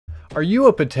Are you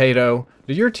a potato?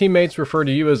 Do your teammates refer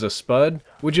to you as a spud?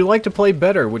 Would you like to play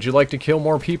better? Would you like to kill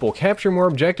more people, capture more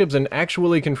objectives, and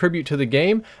actually contribute to the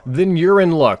game? Then you're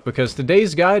in luck, because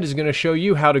today's guide is going to show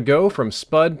you how to go from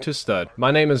spud to stud.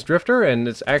 My name is Drifter, and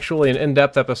it's actually an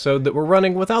in-depth episode that we're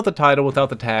running without the title, without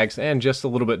the tags, and just a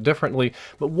little bit differently.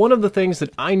 But one of the things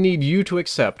that I need you to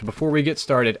accept before we get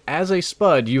started, as a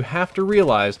spud, you have to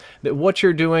realize that what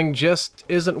you're doing just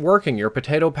isn't working. Your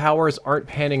potato powers aren't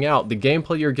panning out. The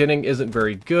gameplay you're getting isn't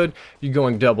very good. You're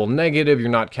going double negative. You're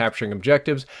not capturing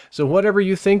objectives. So whatever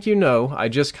you think you know, I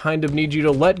just kind of need you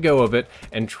to let go of it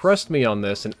and trust me on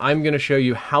this, and I'm going to show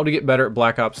you how to get better at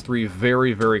Black Ops 3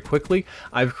 very, very quickly.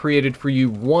 I've created for you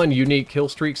one unique kill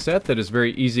streak set that is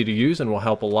very easy to use and will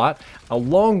help a lot,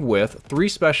 along with 3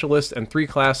 specialists and 3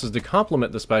 classes to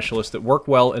complement the specialists that work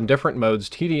well in different modes,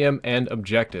 TDM and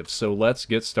objectives. So let's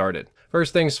get started.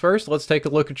 First things first, let's take a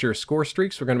look at your score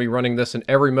streaks. We're going to be running this in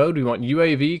every mode. We want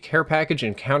UAV, care package,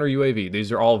 and counter UAV.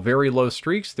 These are all very low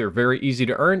streaks. They're very easy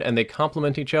to earn, and they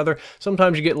complement each other.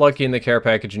 Sometimes you get lucky in the care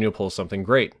package and you'll pull something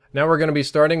great. Now we're going to be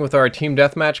starting with our Team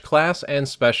Deathmatch class and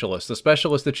specialist. The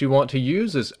specialist that you want to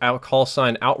use is call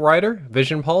sign Outrider,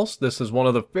 Vision Pulse. This is one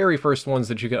of the very first ones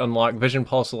that you can unlock. Vision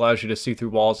Pulse allows you to see through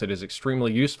walls. It is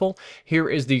extremely useful. Here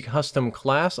is the custom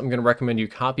class. I'm going to recommend you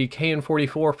copy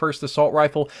KN-44 First Assault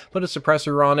Rifle, put a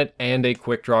suppressor on it, and a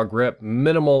quick draw grip.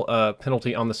 Minimal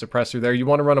penalty on the suppressor there. You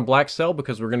want to run a black cell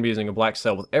because we're going to be using a black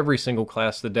cell with every single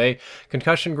class of the day.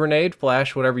 Concussion grenade,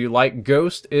 flash, whatever you like.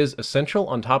 Ghost is essential.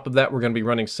 On top of that, we're going to be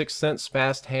running 6th Sense,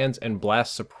 Fast Hands, and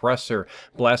Blast Suppressor.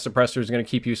 Blast Suppressor is going to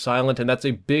keep you silent, and that's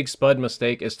a big spud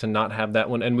mistake, is to not have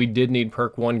that one, and we did need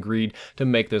perk 1 greed to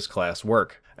make this class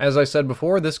work. As I said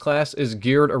before, this class is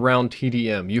geared around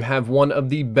TDM. You have one of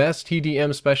the best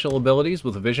TDM special abilities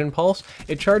with Vision Pulse.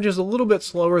 It charges a little bit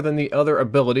slower than the other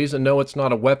abilities, and no, it's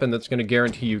not a weapon that's going to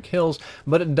guarantee you kills,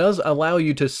 but it does allow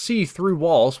you to see through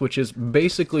walls, which is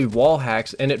basically wall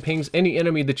hacks, and it pings any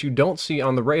enemy that you don't see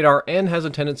on the radar and has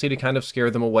a tendency to kind of scare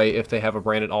them away if they have a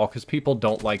brain at all, because people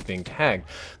don't like being tagged.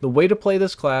 The way to play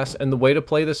this class and the way to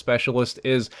play this specialist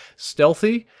is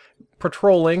stealthy,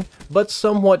 patrolling, but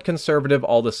somewhat conservative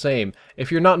all the same.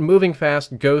 If you're not moving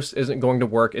fast, Ghost isn't going to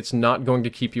work. It's not going to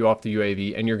keep you off the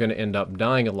UAV, and you're going to end up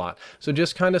dying a lot. So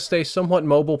just kind of stay somewhat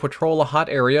mobile, patrol a hot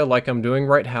area like I'm doing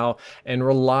right now, and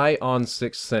rely on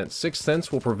 6th Sense. 6th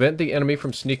Sense will prevent the enemy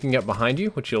from sneaking up behind you,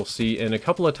 which you'll see in a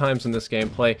couple of times in this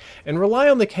gameplay, and rely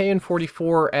on the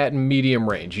KN-44 at medium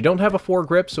range. You don't have a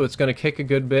foregrip, so it's going to kick a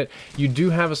good bit. You do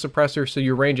have a suppressor, so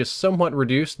your range is somewhat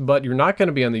reduced, but you're not going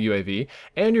to be on the UAV,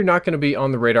 and you're not going to be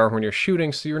on the radar when you're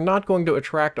shooting, so you're not going to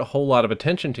attract a whole lot of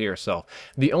attention to yourself.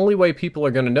 The only way people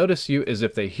are going to notice you is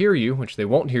if they hear you, which they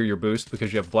won't hear your boost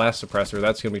because you have Blast Suppressor.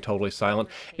 That's going to be totally silent.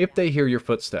 If they hear your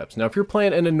footsteps. Now, if you're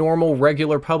playing in a normal,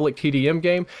 regular public TDM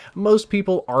game, most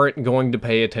people aren't going to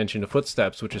pay attention to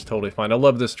footsteps, which is totally fine. I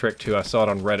love this trick too. I saw it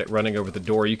on Reddit, running over the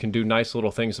door. You can do nice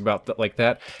little things about that, like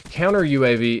that. Counter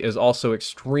UAV is also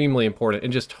extremely important. It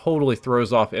just totally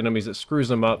throws off enemies. It screws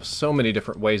them up so many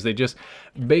different ways. They just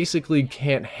basically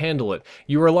can't handle it.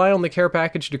 You rely on the care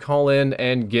package to call in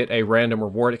and get a random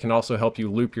reward. It can also help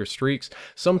you loop your streaks.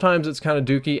 Sometimes it's kind of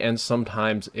dookie, and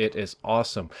sometimes it is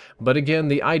awesome. But again,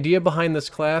 the idea behind this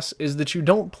class is that you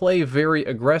don't play very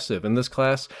aggressive. In this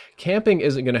class, camping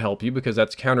isn't going to help you because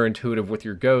that's counterintuitive with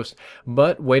your Ghost,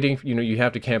 but waiting, you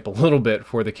have to camp a little bit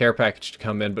for the care package to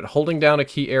come in, but holding down a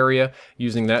key area,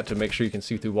 using that to make sure you can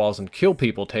see through walls and kill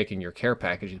people taking your care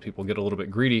package. People get a little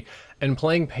bit greedy, and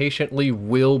playing patiently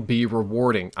will be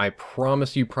rewarding. I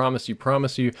promise you,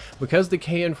 because the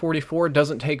KN-44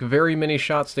 doesn't take very many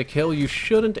shots to kill, you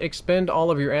shouldn't expend all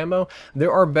of your ammo.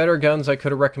 There are better guns I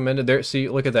could have recommended there. See,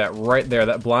 look at that right there.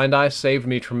 That blind eye saved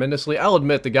me tremendously. I'll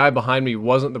admit the guy behind me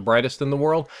wasn't the brightest in the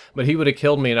world, but he would have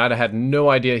killed me and I'd have had no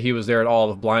idea he was there at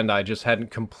all if blind eye just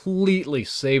hadn't completely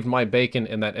saved my bacon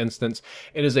in that instance.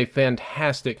 It is a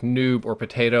fantastic noob or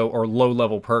potato or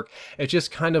low-level perk. It's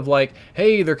just kind of like,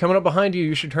 hey, they're coming up behind you.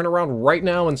 You should turn around right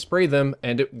now and spray them,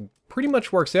 and it pretty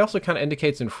much works. They also kind of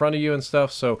indicates in front of you and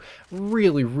stuff, so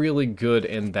really, really good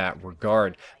in that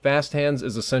regard. Fast Hands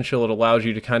is essential. It allows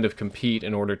you to kind of compete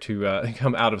in order to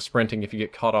come out of sprinting if you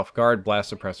get caught off guard.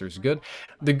 Blast Suppressor is good.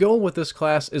 The goal with this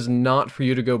class is not for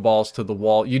you to go balls to the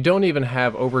wall. You don't even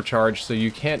have overcharge, so you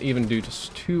can't even do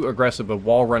too aggressive a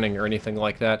wall running or anything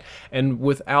like that. And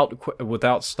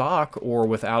without stock or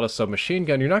without a submachine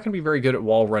gun, you're not going to be very good at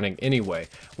wall running anyway.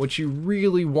 What you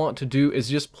really want to do is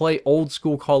just play old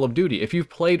school Call of Duty Duty. If you've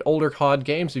played older COD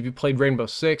games, if you've played Rainbow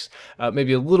Six,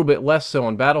 maybe a little bit less so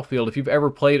on Battlefield, if you've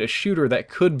ever played a shooter that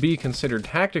could be considered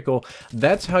tactical,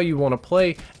 that's how you want to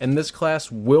play, and this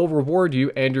class will reward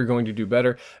you, and you're going to do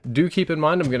better. Do keep in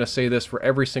mind, I'm going to say this for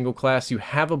every single class, you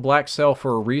have a black cell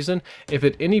for a reason. If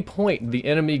at any point the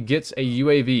enemy gets a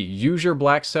UAV, use your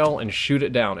black cell and shoot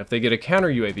it down. If they get a counter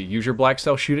UAV, use your black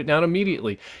cell, shoot it down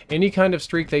immediately. Any kind of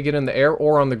streak they get in the air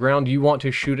or on the ground, you want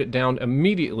to shoot it down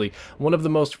immediately. One of the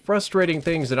most frustrating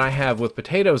things that I have with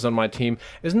potatoes on my team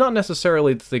is not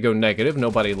necessarily that they go negative,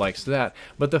 nobody likes that,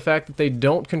 but the fact that they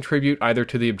don't contribute either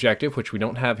to the objective, which we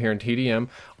don't have here in TDM,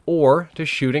 or to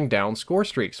shooting down score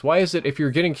streaks. Why is it if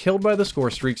you're getting killed by the score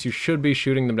streaks, you should be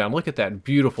shooting them down? Look at that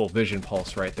beautiful vision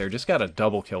pulse right there. Just got a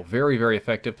double kill. Very, very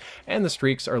effective. And the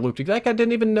streaks are looped. That guy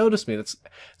didn't even notice me. It's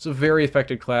a very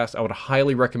effective class. I would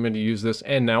highly recommend you use this.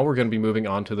 And now we're going to be moving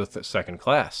on to the second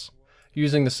class.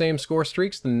 Using the same score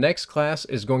streaks, the next class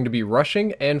is going to be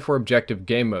rushing and for objective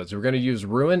game modes. We're going to use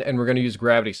Ruin and we're going to use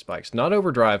Gravity Spikes. Not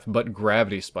Overdrive, but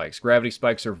Gravity Spikes. Gravity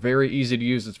Spikes are very easy to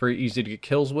use. It's very easy to get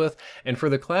kills with. And for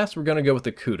the class, we're going to go with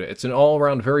the Kuda. It's an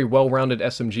all-around, very well-rounded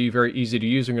SMG, very easy to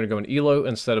use. We're going to go in ELO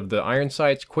instead of the Iron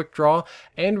Sights, Quick Draw,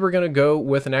 and we're going to go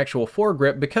with an actual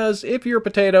foregrip because if you're a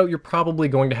potato, you're probably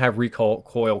going to have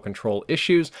recoil control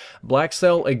issues. Black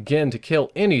Cell, again, to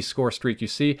kill any score streak you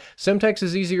see. Semtex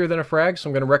is easier than a frag, so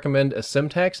I'm going to recommend a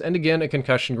Semtex, and again, a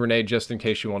concussion grenade just in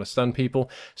case you want to stun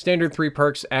people. Standard 3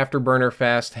 perks, Afterburner,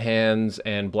 Fast Hands,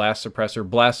 and Blast Suppressor.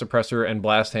 Blast Suppressor and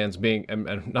Blast Hands being,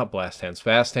 not Blast Hands,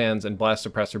 Fast Hands and Blast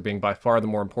Suppressor being by far the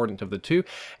more important of the two.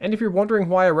 And if you're wondering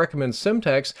why I recommend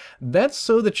Semtex, that's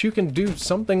so that you can do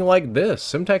something like this.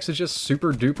 Semtex is just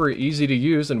super duper easy to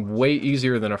use and way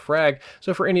easier than a frag,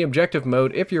 so for any objective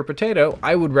mode, if you're a potato,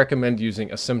 I would recommend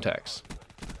using a Semtex.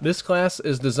 This class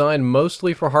is designed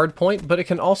mostly for hardpoint, but it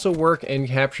can also work in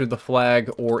capture the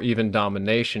flag or even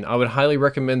domination. I would highly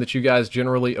recommend that you guys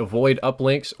generally avoid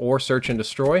uplinks or search and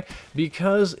destroy,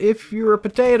 because if you're a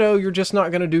potato, you're just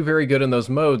not going to do very good in those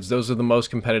modes. Those are the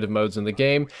most competitive modes in the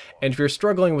game, and if you're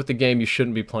struggling with the game, you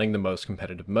shouldn't be playing the most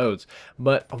competitive modes.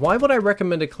 But why would I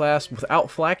recommend a class without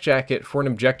Flak Jacket for an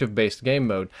objective-based game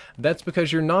mode? That's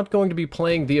because you're not going to be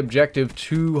playing the objective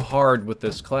too hard with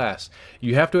this class.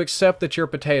 You have to accept that you're a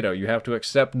potato. You have to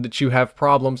accept that you have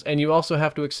problems, and you also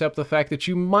have to accept the fact that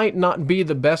you might not be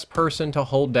the best person to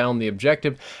hold down the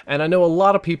objective. And I know a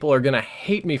lot of people are going to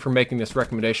hate me for making this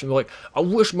recommendation. They're like, I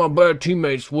wish my bad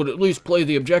teammates would at least play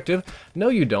the objective. No,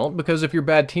 you don't, because if your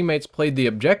bad teammates played the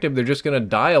objective, they're just going to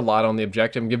die a lot on the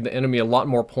objective and give the enemy a lot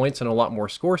more points and a lot more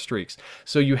score streaks.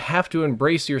 So you have to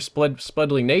embrace your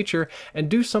spudly nature and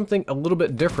do something a little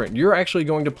bit different. You're actually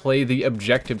going to play the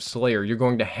objective slayer. You're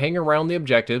going to hang around the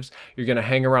objectives. You're going to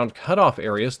hang around cutoff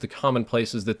areas, the common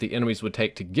places that the enemies would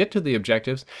take to get to the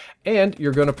objectives, and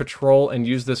you're going to patrol and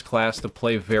use this class to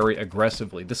play very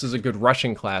aggressively. This is a good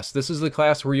rushing class. This is the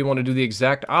class where you want to do the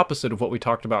exact opposite of what we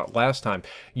talked about last time.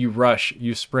 You rush,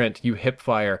 you sprint, you hip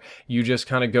fire, you just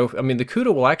kind of go. I mean, the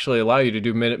Kuda will actually allow you to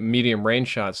do medium range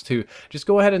shots too. Just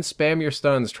go ahead and spam your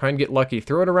stuns, try and get lucky,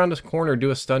 throw it around a corner, do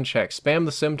a stun check, spam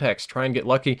the Semtex, try and get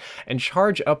lucky, and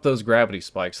charge up those gravity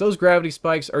spikes. Those gravity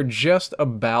spikes are just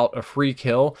about a free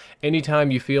kill.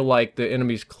 Anytime you feel like the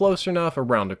enemy's close enough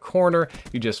around a corner,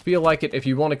 you just feel like it. If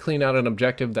you want to clean out an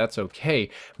objective, that's okay.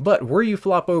 But where you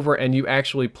flop over and you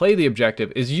actually play the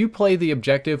objective is you play the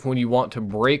objective when you want to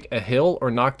break a hill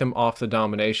or knock them off the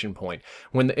domination point.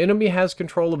 When the enemy has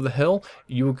control of the hill,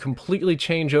 you completely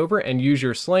change over and use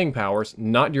your slaying powers,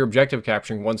 not your objective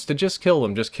capturing ones, to just kill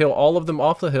them. Just kill all of them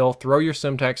off the hill, throw your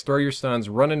Semtex, throw your stuns,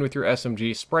 run in with your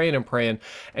SMG, spraying and praying,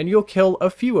 and you'll kill a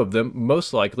few of them,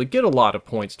 most likely, get a lot of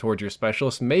points towards your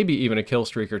specialist, maybe even a kill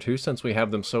streak or two since we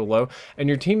have them so low, and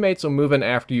your teammates will move in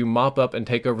after you, mop up and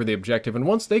take over the objective, and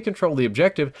once they control the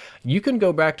objective, you can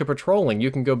go back to patrolling,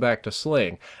 you can go back to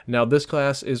slaying. Now this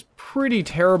class is pretty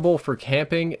terrible for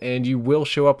camping, and you will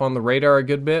show up on the radar a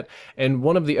good bit, and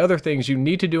one of the other things you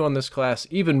need to do on this class,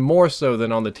 even more so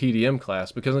than on the TDM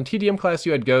class, because in TDM class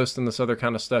you had ghosts and this other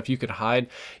kind of stuff you could hide,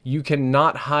 you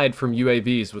cannot hide from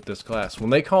UAVs with this class. When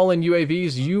they call in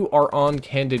UAVs, you are on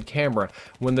candid camera.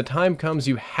 When the time comes,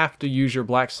 you have to use your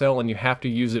black cell and you have to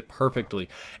use it perfectly.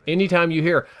 Anytime you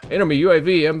hear enemy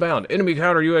UAV inbound, enemy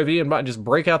counter UAV inbound, just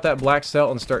break out that black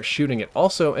cell and start shooting it.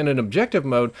 Also, in an objective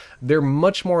mode, they're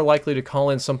much more likely to call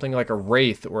in something like a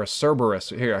Wraith or a Cerberus.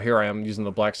 Here I am using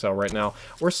the black cell right now,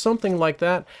 or something like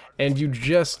that. and you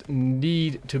just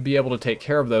need to be able to take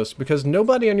care of those because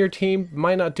nobody on your team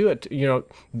might not do it. You know,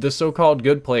 the so-called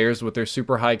good players with their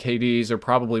super high KDs are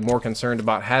probably more concerned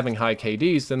about having high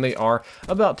KDs than they are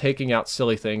about taking out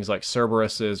silly things like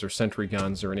Cerberuses or sentry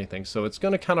guns or anything. So it's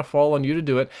going to kind of fall on you to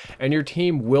do it, and your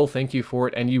team will thank you for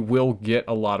it, and you will get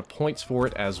a lot of points for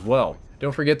it as well.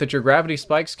 Don't forget that your gravity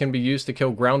spikes can be used to kill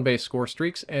ground-based score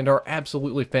streaks and are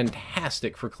absolutely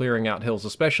fantastic for clearing out hills,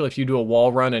 especially if you do a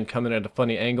wall run and come in at a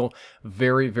funny angle.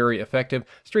 Very, very effective.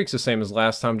 Streaks the same as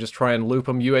last time, just try and loop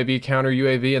them, UAV, counter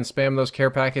UAV, and spam those care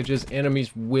packages.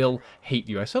 Enemies will hate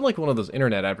you. I sound like one of those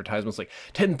internet advertisements like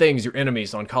 10 things your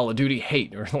enemies on Call of Duty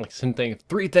hate, or like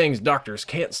 3 things doctors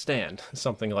can't stand,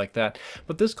 something like that.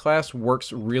 But this class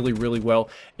works really, really well.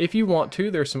 If you want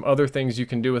to, there's some other things you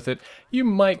can do with it. You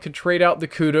could trade out the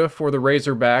Cuda for the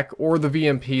Razorback or the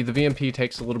VMP. The VMP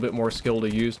takes a little bit more skill to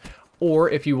use. Or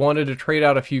if you wanted to trade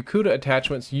out a few Cuda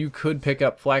attachments, you could pick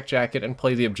up Flak Jacket and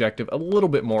play the objective a little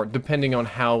bit more, depending on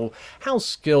how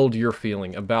skilled you're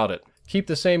feeling about it. Keep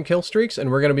the same kill streaks,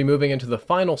 and we're going to be moving into the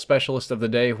final specialist of the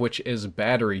day, which is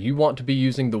battery. You want to be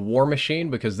using the War Machine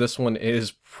because this one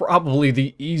is probably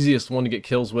the easiest one to get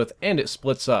kills with, and it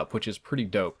splits up, which is pretty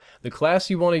dope. The class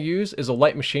you want to use is a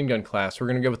light machine gun class. We're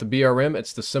going to go with the BRM.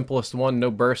 It's the simplest one. No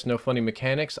burst, no funny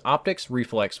mechanics. Optics,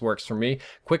 reflex works for me.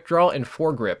 Quick draw and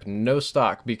foregrip, no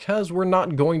stock, because we're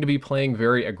not going to be playing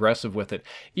very aggressive with it.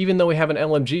 Even though we have an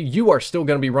LMG, you are still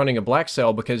going to be running a black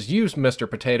cell because you, Mr.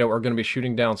 Potato, are going to be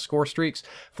shooting down score streaks.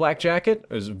 Flak Jacket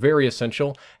is very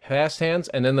essential. Fast hands,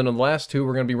 and then in the last two,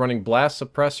 we're going to be running blast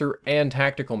suppressor and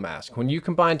tactical mask. When you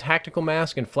combine tactical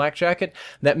mask and Flak Jacket,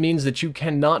 that means that you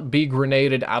cannot be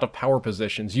grenaded out of power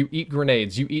positions. You eat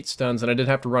grenades, you eat stuns, and I did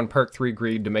have to run perk 3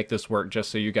 greed to make this work,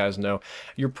 just so you guys know.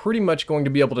 You're pretty much going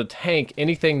to be able to tank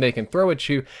anything they can throw at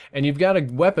you, and you've got a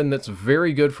weapon that's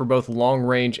very good for both long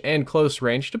range and close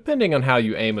range, depending on how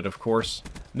you aim it, of course.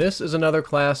 This is another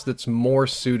class that's more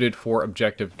suited for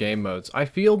objective game modes. I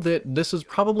feel that this is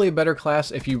probably a better class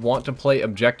if you want to play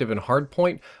objective and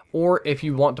hardpoint, or if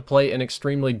you want to play an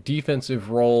extremely defensive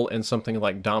role in something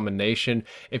like domination.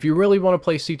 If you really want to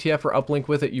play CTF or uplink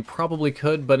with it, you probably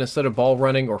could, but instead of ball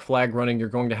running or flag running, you're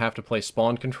going to have to play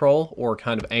spawn control, or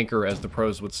kind of anchor as the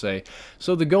pros would say.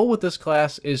 So the goal with this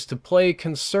class is to play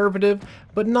conservative,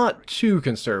 but not too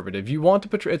conservative. You want to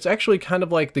portray, it's actually kind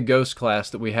of like the Ghost class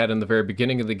that we had in the very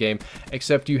beginning of the game,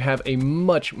 except you have a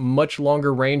much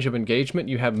longer range of engagement.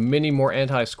 You have many more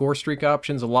anti-score streak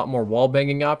options, a lot more wall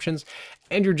banging options,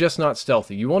 and you're just not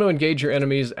stealthy. You want to engage your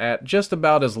enemies at just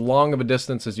about as long of a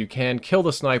distance as you can, kill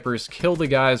the snipers, kill the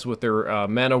guys with their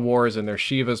mana wars and their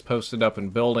Shivas posted up in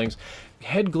buildings,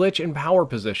 head glitch in power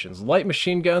positions. Light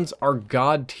machine guns are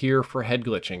god tier for head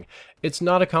glitching. It's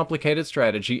not a complicated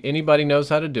strategy. Anybody knows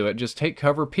how to do it. Just take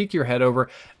cover, peek your head over,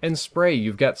 and spray.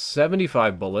 You've got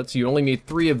 75 bullets. You only need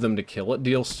 3 of them to kill it.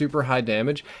 Deals super high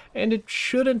damage, and it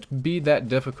shouldn't be that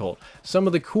difficult. Some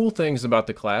of the cool things about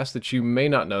the class that you may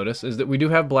not notice is that we do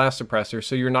have blast suppressor,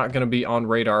 so you're not going to be on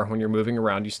radar when you're moving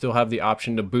around. You still have the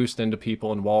option to boost into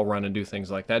people and wall run and do things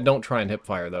like that. Don't try and hip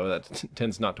fire, though. That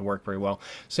tends not to work very well.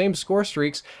 Same score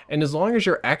streaks, and as long as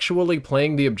you're actually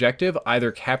playing the objective,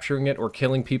 either capturing it or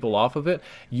killing people off of it,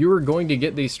 you're going to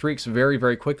get these streaks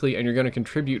very quickly, and you're going to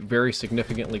contribute very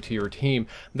significantly to your team.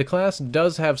 The class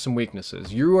does have some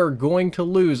weaknesses. You are going to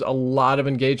lose a lot of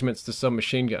engagements to some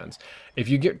machine guns. If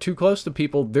you get too close to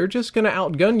people, they're just going to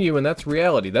outgun you, and that's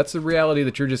reality. That's the reality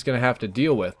that you're just going to have to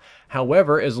deal with.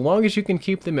 However, as long as you can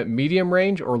keep them at medium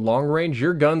range or long range,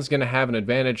 your gun's going to have an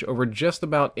advantage over just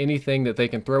about anything that they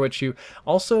can throw at you.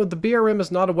 Also, the BRM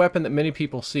is not a weapon that many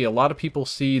people see. A lot of people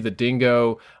see the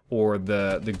Dingo or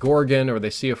the Gorgon, or they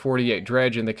see a 48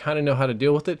 Dredge and they kind of know how to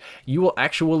deal with it. You will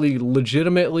actually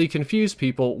legitimately confuse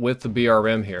people with the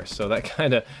BRM here, so that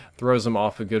kind of throws them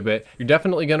off a good bit. You're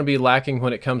definitely going to be lacking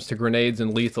when it comes to grenades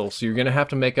and lethal, so you're going to have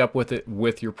to make up with it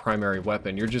with your primary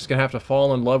weapon. You're just going to have to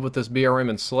fall in love with this BRM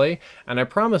and slay, and I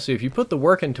promise you, if you put the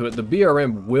work into it, the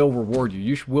BRM will reward you.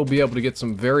 You will be able to get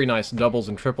some very nice doubles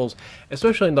and triples,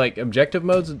 especially in like objective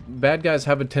modes. Bad guys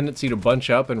have a tendency to bunch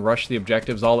up and rush the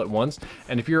objectives all at once,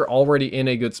 and if you're already in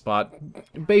a good spot,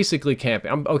 basically camp.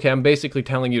 I'm basically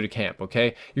telling you to camp,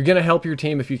 okay? You're going to help your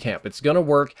team if you camp. It's going to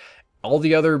work. All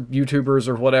the other YouTubers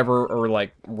or whatever, or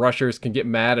like rushers, can get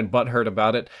mad and butthurt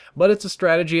about it, but it's a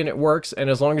strategy and it works, and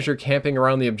as long as you're camping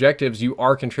around the objectives, you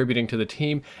are contributing to the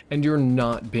team, and you're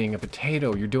not being a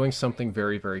potato. You're doing something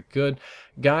very good.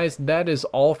 Guys, that is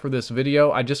all for this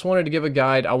video. I just wanted to give a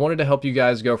guide. I wanted to help you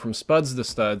guys go from spuds to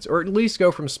studs, or at least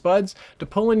go from spuds to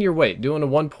pulling your weight, doing a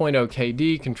 1.0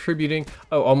 KD, contributing.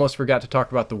 Oh, almost forgot to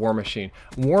talk about the War Machine.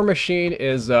 War Machine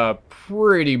is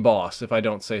pretty boss, if I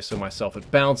don't say so myself.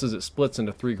 It bounces, it splits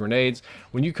into 3 grenades.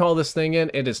 When you call this thing in,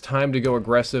 it is time to go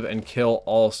aggressive and kill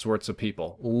all sorts of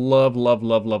people. Love, love,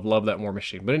 love, love, love that War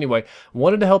Machine. But anyway,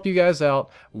 wanted to help you guys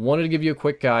out, wanted to give you a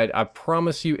quick guide. I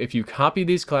promise you, if you copy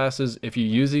these classes, if you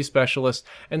use these specialists,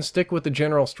 and stick with the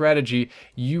general strategy,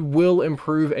 you will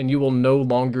improve and you will no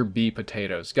longer be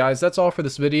potatoes. Guys, that's all for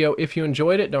this video. If you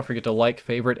enjoyed it, don't forget to like,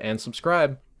 favorite, and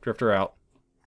subscribe. Drifter out.